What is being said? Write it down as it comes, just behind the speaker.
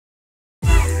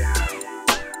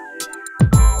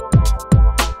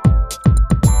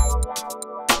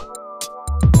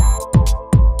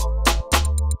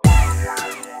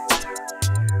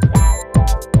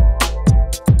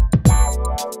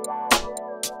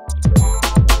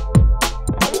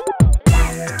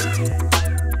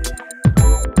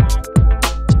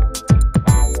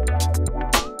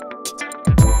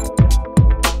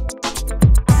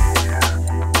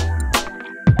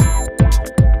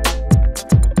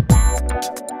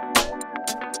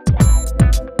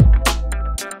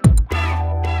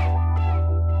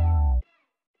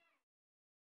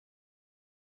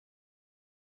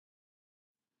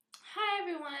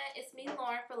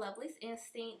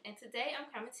Requesting, and today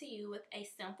I'm coming to you with a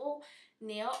simple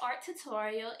nail art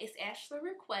tutorial. It's actually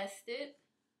requested.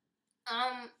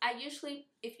 I usually,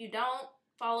 if you don't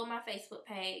follow my Facebook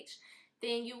page,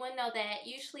 then you will know that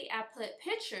usually I put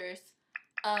pictures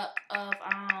up of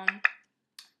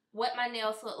what my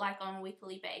nails look like on a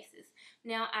weekly basis.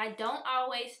 Now, I don't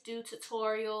always do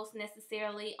tutorials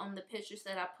necessarily on the pictures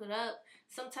that I put up.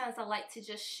 Sometimes I like to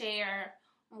just share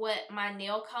what my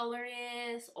nail color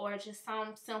is, or just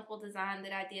some simple design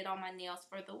that I did on my nails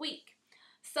for the week.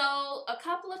 So a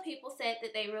couple of people said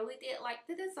that they really did like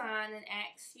the design and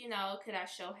asked, could I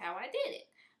show how I did it?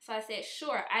 So I said,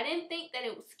 sure. I didn't think that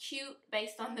it was cute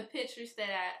based on the pictures that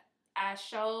I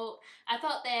showed. I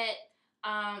thought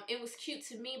that it was cute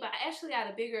to me, but I actually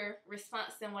got a bigger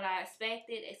response than what I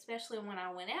expected, especially when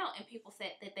I went out and people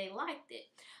said that they liked it.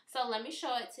 So let me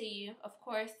show it to you. Of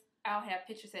course, I'll have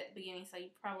pictures at the beginning, so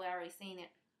you've probably already seen it.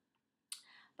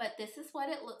 But this is what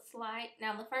it looks like.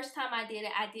 Now, the first time I did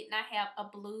it, I did not have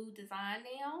a blue design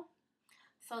nail.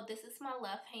 So this is my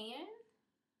left hand.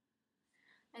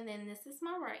 And then this is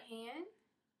my right hand.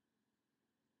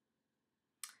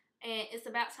 And it's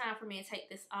about time for me to take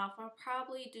this off. I'll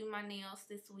probably do my nails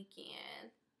this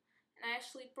weekend. And I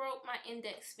actually broke my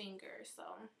index finger, so,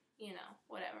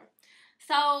 whatever.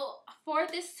 So, for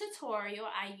this tutorial,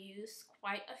 I used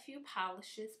quite a few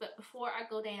polishes. But before I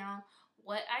go down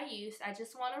what I used, I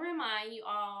just want to remind you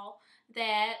all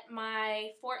that my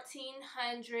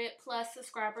 1,400 plus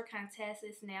subscriber contest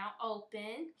is now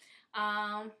open.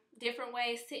 Different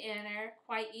ways to enter,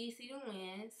 quite easy to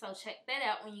win, so check that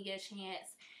out when you get a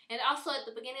chance. And also at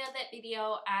the beginning of that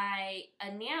video, I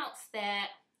announced that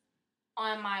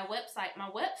on my website, my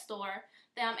web store,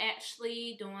 that I'm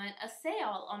actually doing a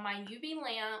sale on my UV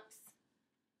lamps,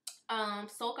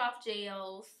 soak off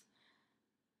gels,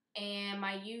 and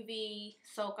my UV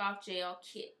soak off gel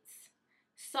kits.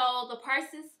 So the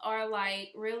prices are like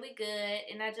really good,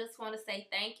 and I just want to say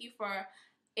thank you for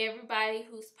everybody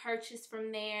who's purchased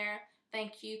from there.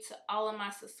 Thank you to all of my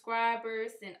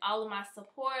subscribers and all of my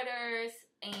supporters.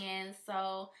 And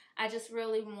so I just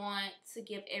really want to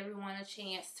give everyone a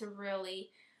chance to really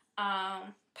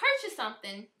purchase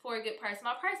something for a good price.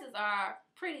 My prices are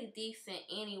pretty decent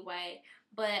anyway,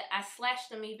 but I slashed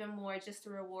them even more just to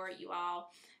reward you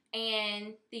all.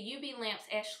 And the UV lamps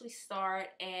actually start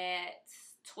at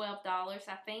 $12, I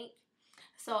think.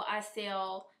 So I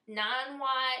sell 9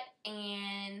 watt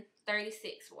and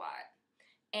 36 watt.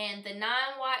 And the 9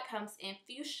 watt comes in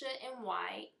fuchsia and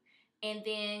white. And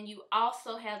then you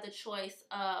also have the choice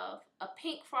of a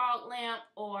pink frog lamp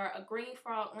or a green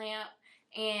frog lamp.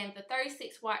 And the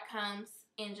 36 watt comes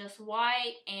in just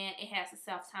white, and it has a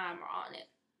self-timer on it.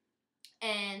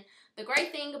 And the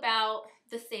great thing about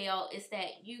the sale is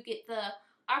that you get the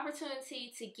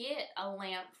opportunity to get a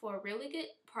lamp for a really good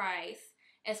price,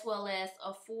 as well as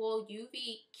a full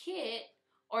UV kit,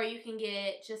 or you can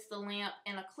get just the lamp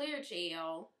and a clear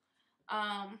gel,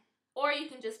 or you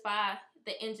can just buy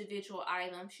the individual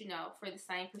items, for the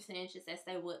same percentages as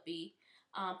they would be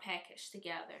packaged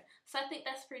together. So I think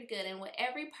that's pretty good. And with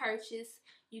every purchase,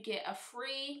 you get a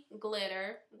free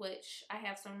glitter, which I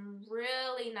have some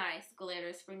really nice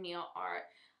glitters for nail art.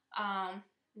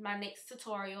 My next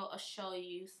tutorial will show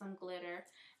you some glitter.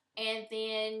 And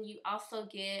then you also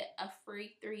get a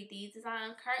free 3D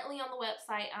design. Currently on the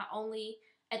website,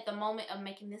 at the moment of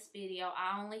making this video,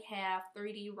 I only have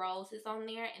 3D roses on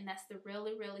there, and that's the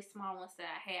really, really small ones that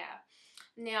I have.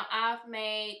 Now, I've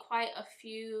made quite a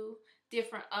few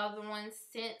different other ones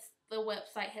since the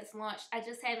website has launched. I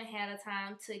just haven't had a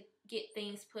time to get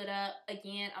things put up.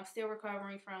 Again, I'm still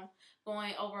recovering from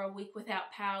going over a week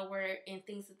without power and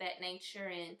things of that nature,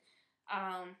 and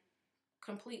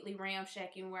completely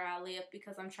ramshacking where I live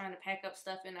because I'm trying to pack up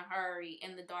stuff in a hurry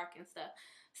in the dark and stuff.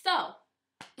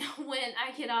 So when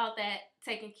I get all that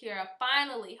taken care of,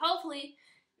 finally, hopefully,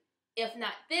 if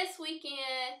not this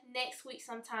weekend, next week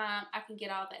sometime, I can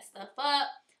get all that stuff up.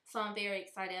 So I'm very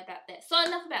excited about that. So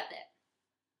enough about that.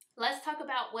 Let's talk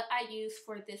about what I use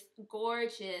for this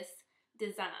gorgeous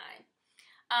design.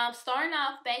 Starting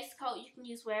off, base coat. You can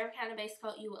use whatever kind of base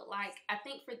coat you would like. I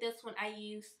think for this one, I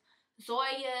used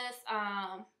Zoya's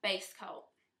base coat.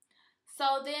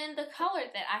 So then the color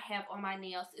that I have on my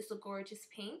nails is a gorgeous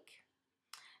pink.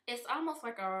 It's almost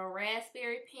like a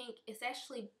raspberry pink. It's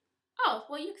actually, oh,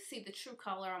 well, you can see the true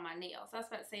color on my nails. I was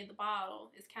about to say the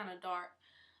bottle is kind of dark.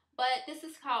 But this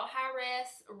is called High Res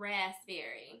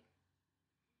Raspberry.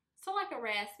 So like a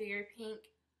raspberry pink.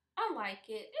 I like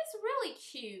it. It's really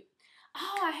cute.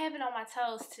 Oh, I have it on my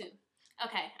toes too.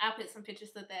 Okay, I'll put some pictures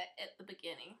of that at the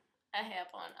beginning. I have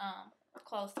on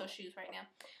closed toe shoes right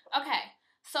now. Okay,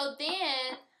 so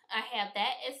then I have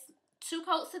that. It's 2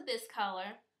 coats of this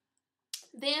color.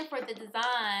 Then for the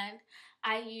design,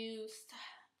 I used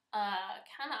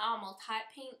kind of almost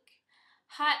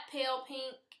hot pale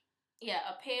pink, yeah,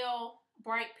 a pale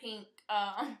bright pink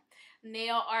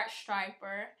nail art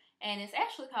striper, and it's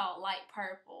actually called light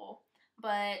purple,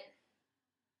 but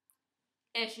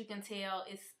as you can tell,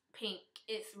 it's pink.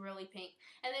 It's really pink.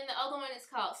 And then the other one is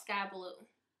called Sky Blue.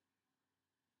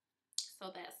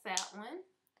 So that's that one.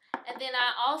 And then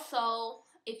I also,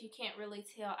 if you can't really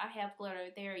tell, I have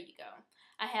glitter. There you go.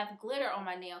 I have glitter on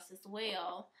my nails as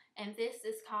well. And this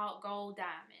is called Gold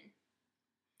Diamond.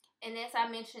 And as I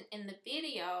mentioned in the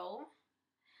video,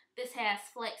 this has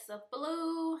flecks of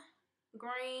blue,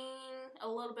 green, a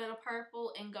little bit of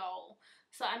purple, and gold.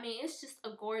 So, I mean, it's just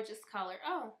a gorgeous color.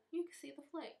 Oh, you can see the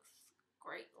flecks.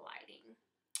 Great lighting.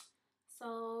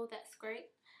 So, that's great.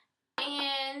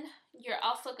 And you're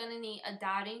also going to need a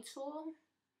dotting tool.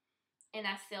 And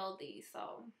I sell these,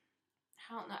 so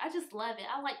I don't know. I just love it.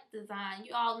 I like the design.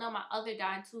 You all know my other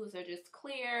dotting tools are just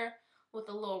clear with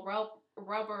a little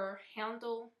rubber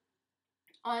handle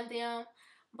on them.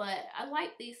 But I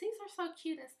like these. These are so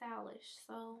cute and stylish.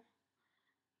 So,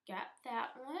 got that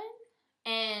one.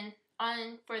 And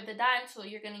for the dotting tool,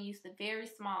 you're going to use the very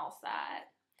small side.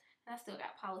 And I still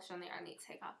got polish on there. I need to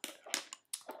take off.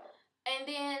 And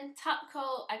then top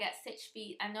coat, I got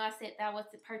Seche. I know I said that I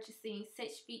wasn't purchasing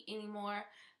Seche anymore,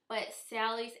 but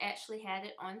Sally's actually had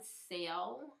it on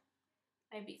sale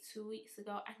maybe 2 weeks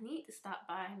ago. I need to stop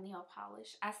buying nail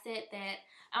polish. I said that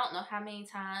I don't know how many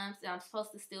times, and I'm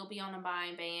supposed to still be on a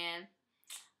buying ban.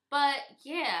 But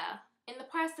yeah, in the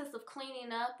process of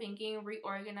cleaning up and getting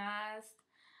reorganized,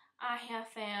 I have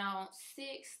found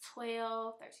 6,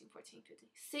 12, 13, 14, 15,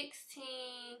 16,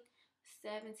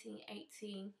 17,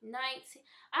 18, 19.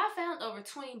 I found over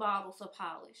 20 bottles of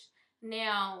polish.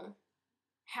 Now,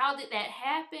 how did that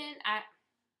happen?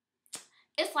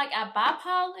 It's like I buy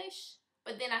polish,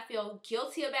 but then I feel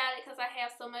guilty about it because I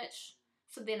have so much.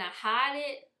 So then I hide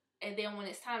it, and then when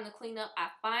it's time to clean up, I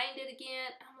find it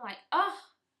again. I'm like, oh.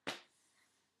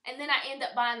 And then I end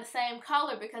up buying the same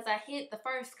color because I hid the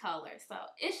first color. So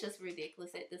it's just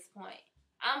ridiculous at this point.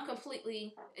 I'm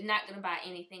completely not going to buy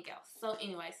anything else. So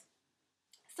anyways.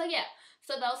 So yeah.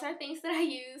 So those are things that I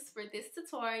use for this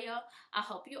tutorial. I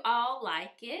hope you all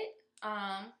like it.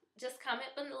 Just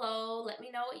comment below. Let me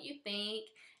know what you think.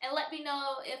 And let me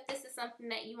know if this is something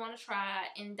that you want to try.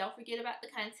 And don't forget about the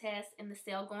contest and the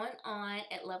sale going on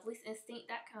at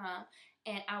lovelie'instinct.com.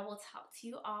 And I will talk to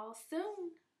you all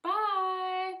soon.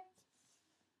 Bye!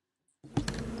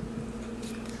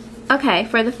 Okay,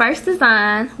 for the first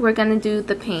design, we're going to do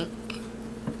the pink.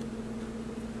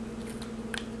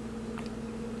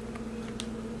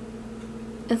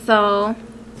 And so,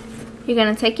 you're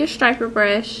going to take your striper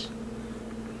brush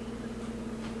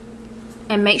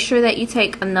and make sure that you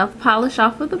take enough polish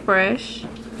off of the brush.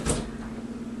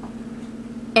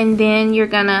 And then you're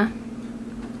going to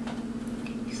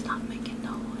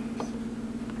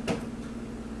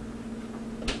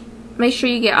make sure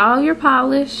you get all your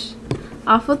polish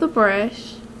off of the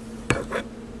brush.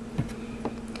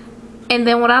 And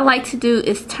then what I like to do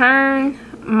is turn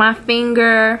my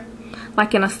finger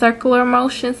like in a circular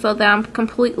motion so that I'm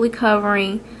completely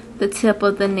covering the tip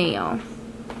of the nail.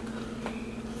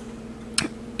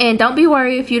 And don't be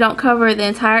worried if you don't cover the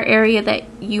entire area that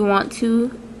you want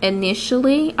to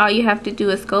initially. All you have to do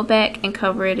is go back and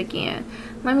cover it again.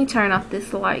 Let me turn off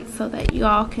this light so that you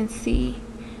all can see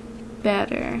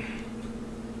better.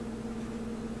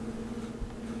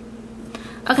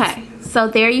 Okay, so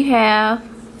there you have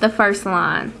the first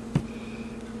line.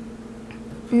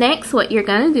 Next, what you're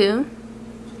going to do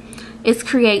is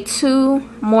create 2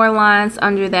 more lines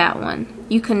under that one.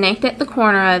 You connect at the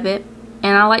corner of it,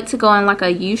 and I like to go in like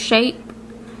a U shape,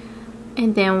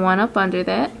 and then one up under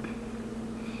that.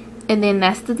 And then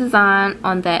that's the design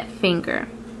on that finger.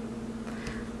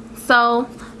 So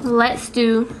let's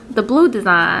do the blue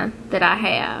design that I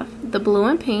have. The blue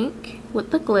and pink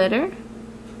with the glitter.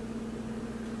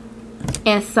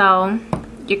 And so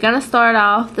you're going to start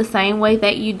off the same way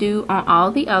that you do on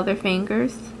all the other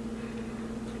fingers.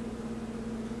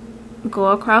 Go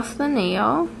across the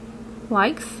nail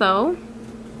like so.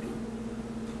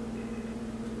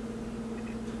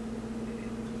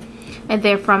 And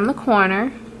then from the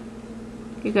corner,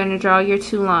 you're going to draw your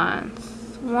 2 lines.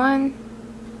 1,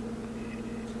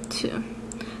 2.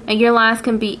 And your lines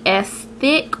can be as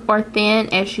thick or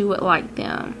thin as you would like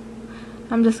them.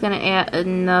 I'm just going to add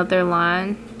another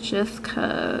line just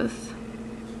because.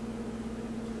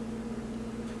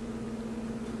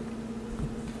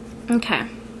 Okay.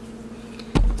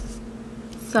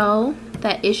 So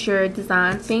that is your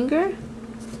design finger.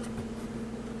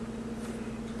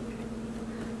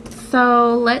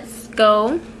 So let's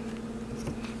go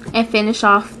and finish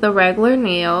off the regular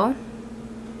nail,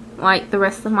 like the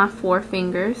rest of my 4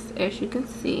 fingers, as you can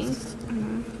see.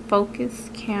 Focus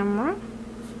camera.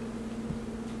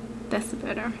 That's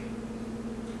better.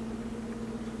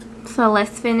 So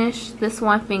let's finish this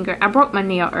one finger. I broke my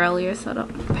nail earlier, so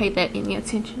don't pay that any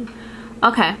attention.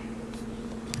 Okay.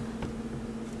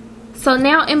 So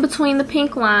now in between the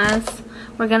pink lines,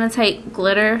 we're going to take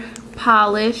glitter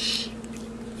polish.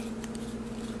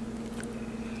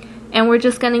 And we're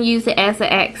just going to use it as an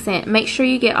accent. Make sure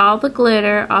you get all the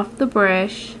glitter off the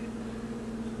brush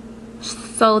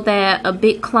so that a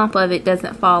big clump of it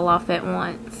doesn't fall off at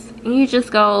once. And you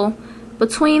just go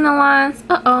between the lines.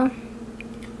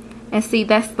 And see,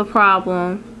 that's the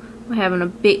problem. We're having a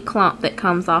big clump that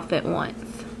comes off at once.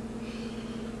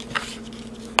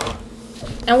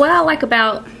 And what I like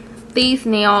about these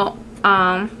nail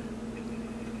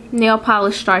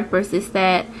polish stripers is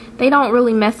that they don't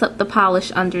really mess up the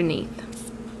polish underneath.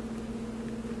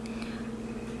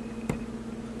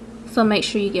 So make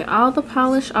sure you get all the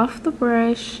polish off the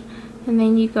brush, and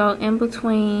then you go in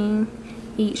between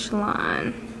each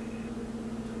line.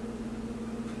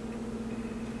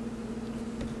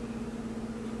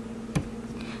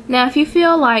 Now if you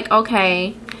feel like,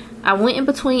 okay, I went in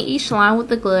between each line with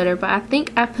the glitter, but I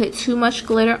think I put too much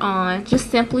glitter on, just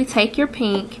simply take your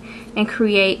pink and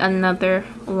create another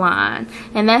line.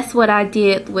 And that's what I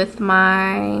did with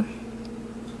my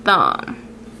thumb.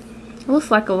 It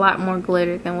looks like a lot more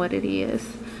glitter than what it is,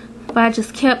 but I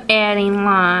just kept adding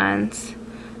lines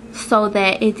so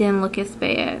that it didn't look as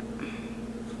bad.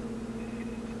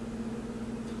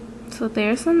 So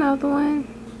there's another one.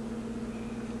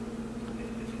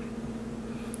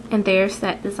 And there's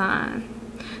that design.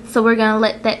 So we're going to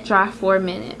let that dry for a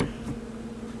minute.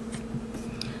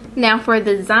 Now for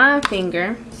the design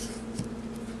finger,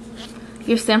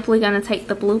 you're simply going to take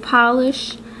the blue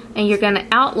polish and you're going to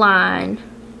outline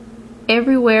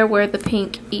everywhere where the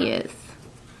pink is.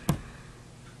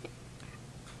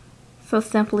 So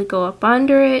simply go up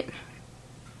under it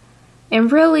and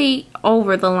really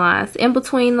over the lines, in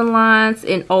between the lines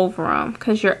and over them,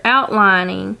 because you're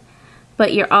outlining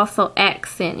but you're also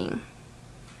accenting.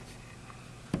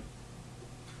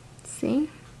 See?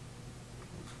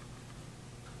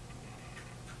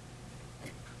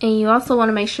 And you also want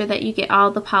to make sure that you get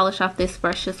all the polish off this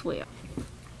brush as well.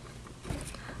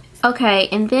 Okay,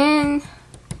 and then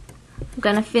I'm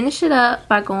going to finish it up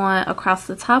by going across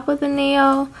the top of the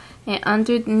nail and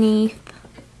underneath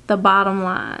the bottom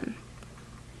line.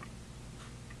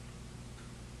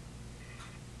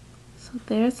 So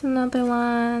there's another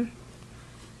line.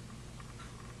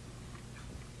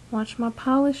 Watch my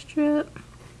polish drip.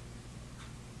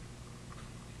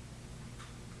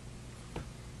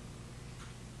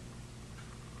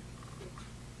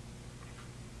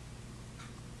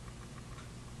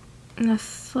 And I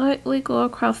slightly go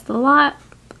across the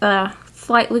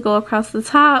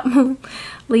top,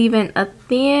 leaving a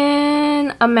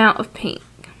thin amount of pink.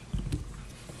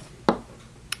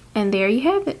 And there you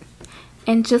have it.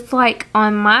 And just like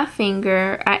on my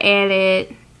finger, I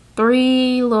added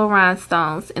 3 little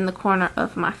rhinestones in the corner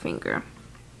of my finger.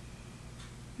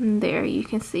 And there you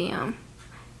can see them.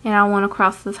 And I went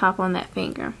across the top on that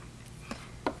finger.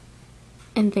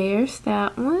 And there's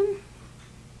that one.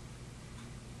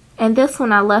 And this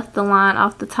one I left the line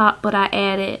off the top, but I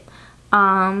added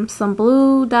some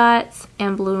blue dots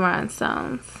and blue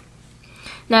rhinestones.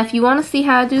 Now if you want to see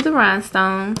how I do the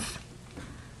rhinestones,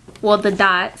 well, the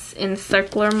dots in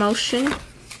circular motion,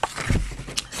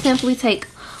 simply take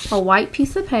a white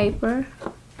piece of paper,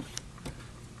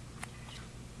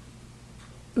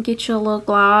 get you a little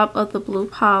glob of the blue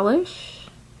polish,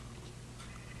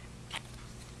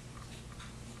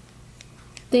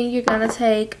 then you're going to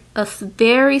take a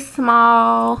very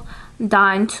small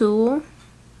dime tool,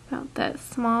 about that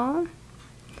small,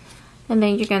 and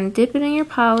then you're going to dip it in your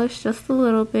polish just a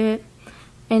little bit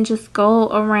and just go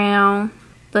around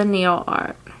the nail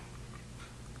art.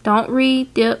 Don't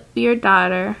re-dip your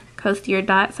dotter, because your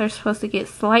dots are supposed to get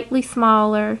slightly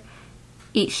smaller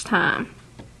each time.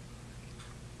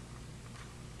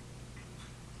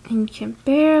 And you can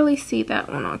barely see that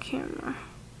one on camera.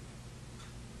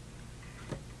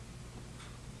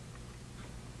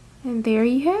 And there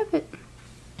you have it.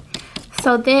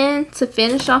 So then, to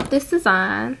finish off this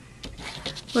design,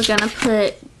 we're going to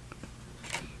put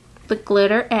the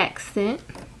glitter accent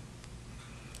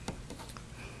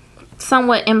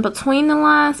somewhat in between the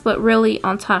lines, but really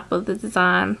on top of the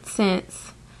design,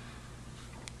 since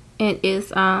it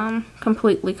is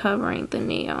completely covering the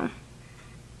nail.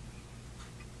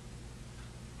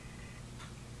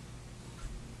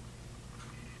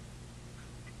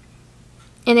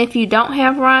 And if you don't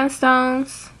have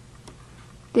rhinestones,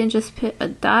 then just put a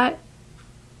dot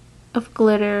of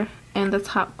glitter in the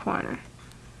top corner.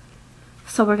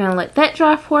 So we're going to let that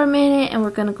dry for a minute, and we're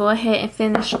going to go ahead and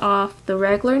finish off the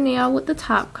regular nail with the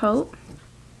top coat,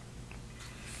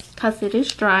 because it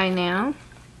is dry now.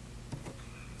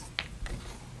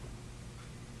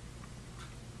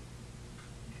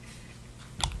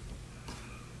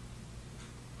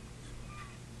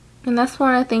 And that's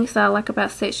one of the things that I like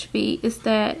about Seche Vite, is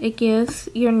that it gives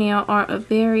your nail art a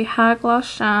very high gloss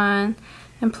shine,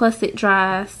 and plus it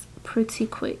dries pretty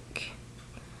quick.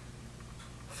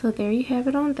 So there you have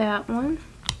it on that one.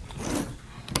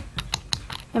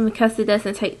 And because it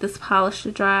doesn't take this polish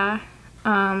to dry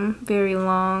very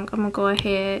long, I'm going to go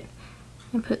ahead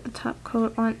and put the top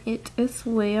coat on it as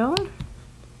well.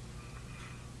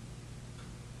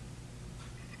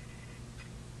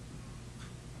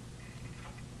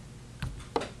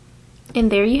 And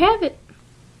there you have it.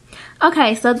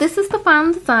 Okay, so this is the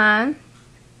final design.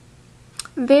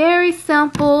 Very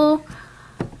simple.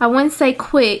 I wouldn't say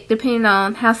quick, depending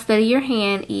on how steady your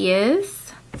hand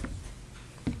is.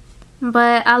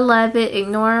 But I love it.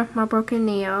 Ignore my broken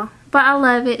nail. But I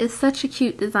love it. It's such a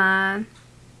cute design.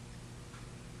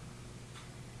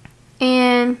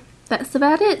 And that's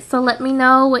about it. So let me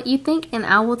know what you think, and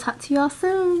I will talk to y'all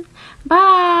soon.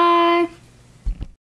 Bye!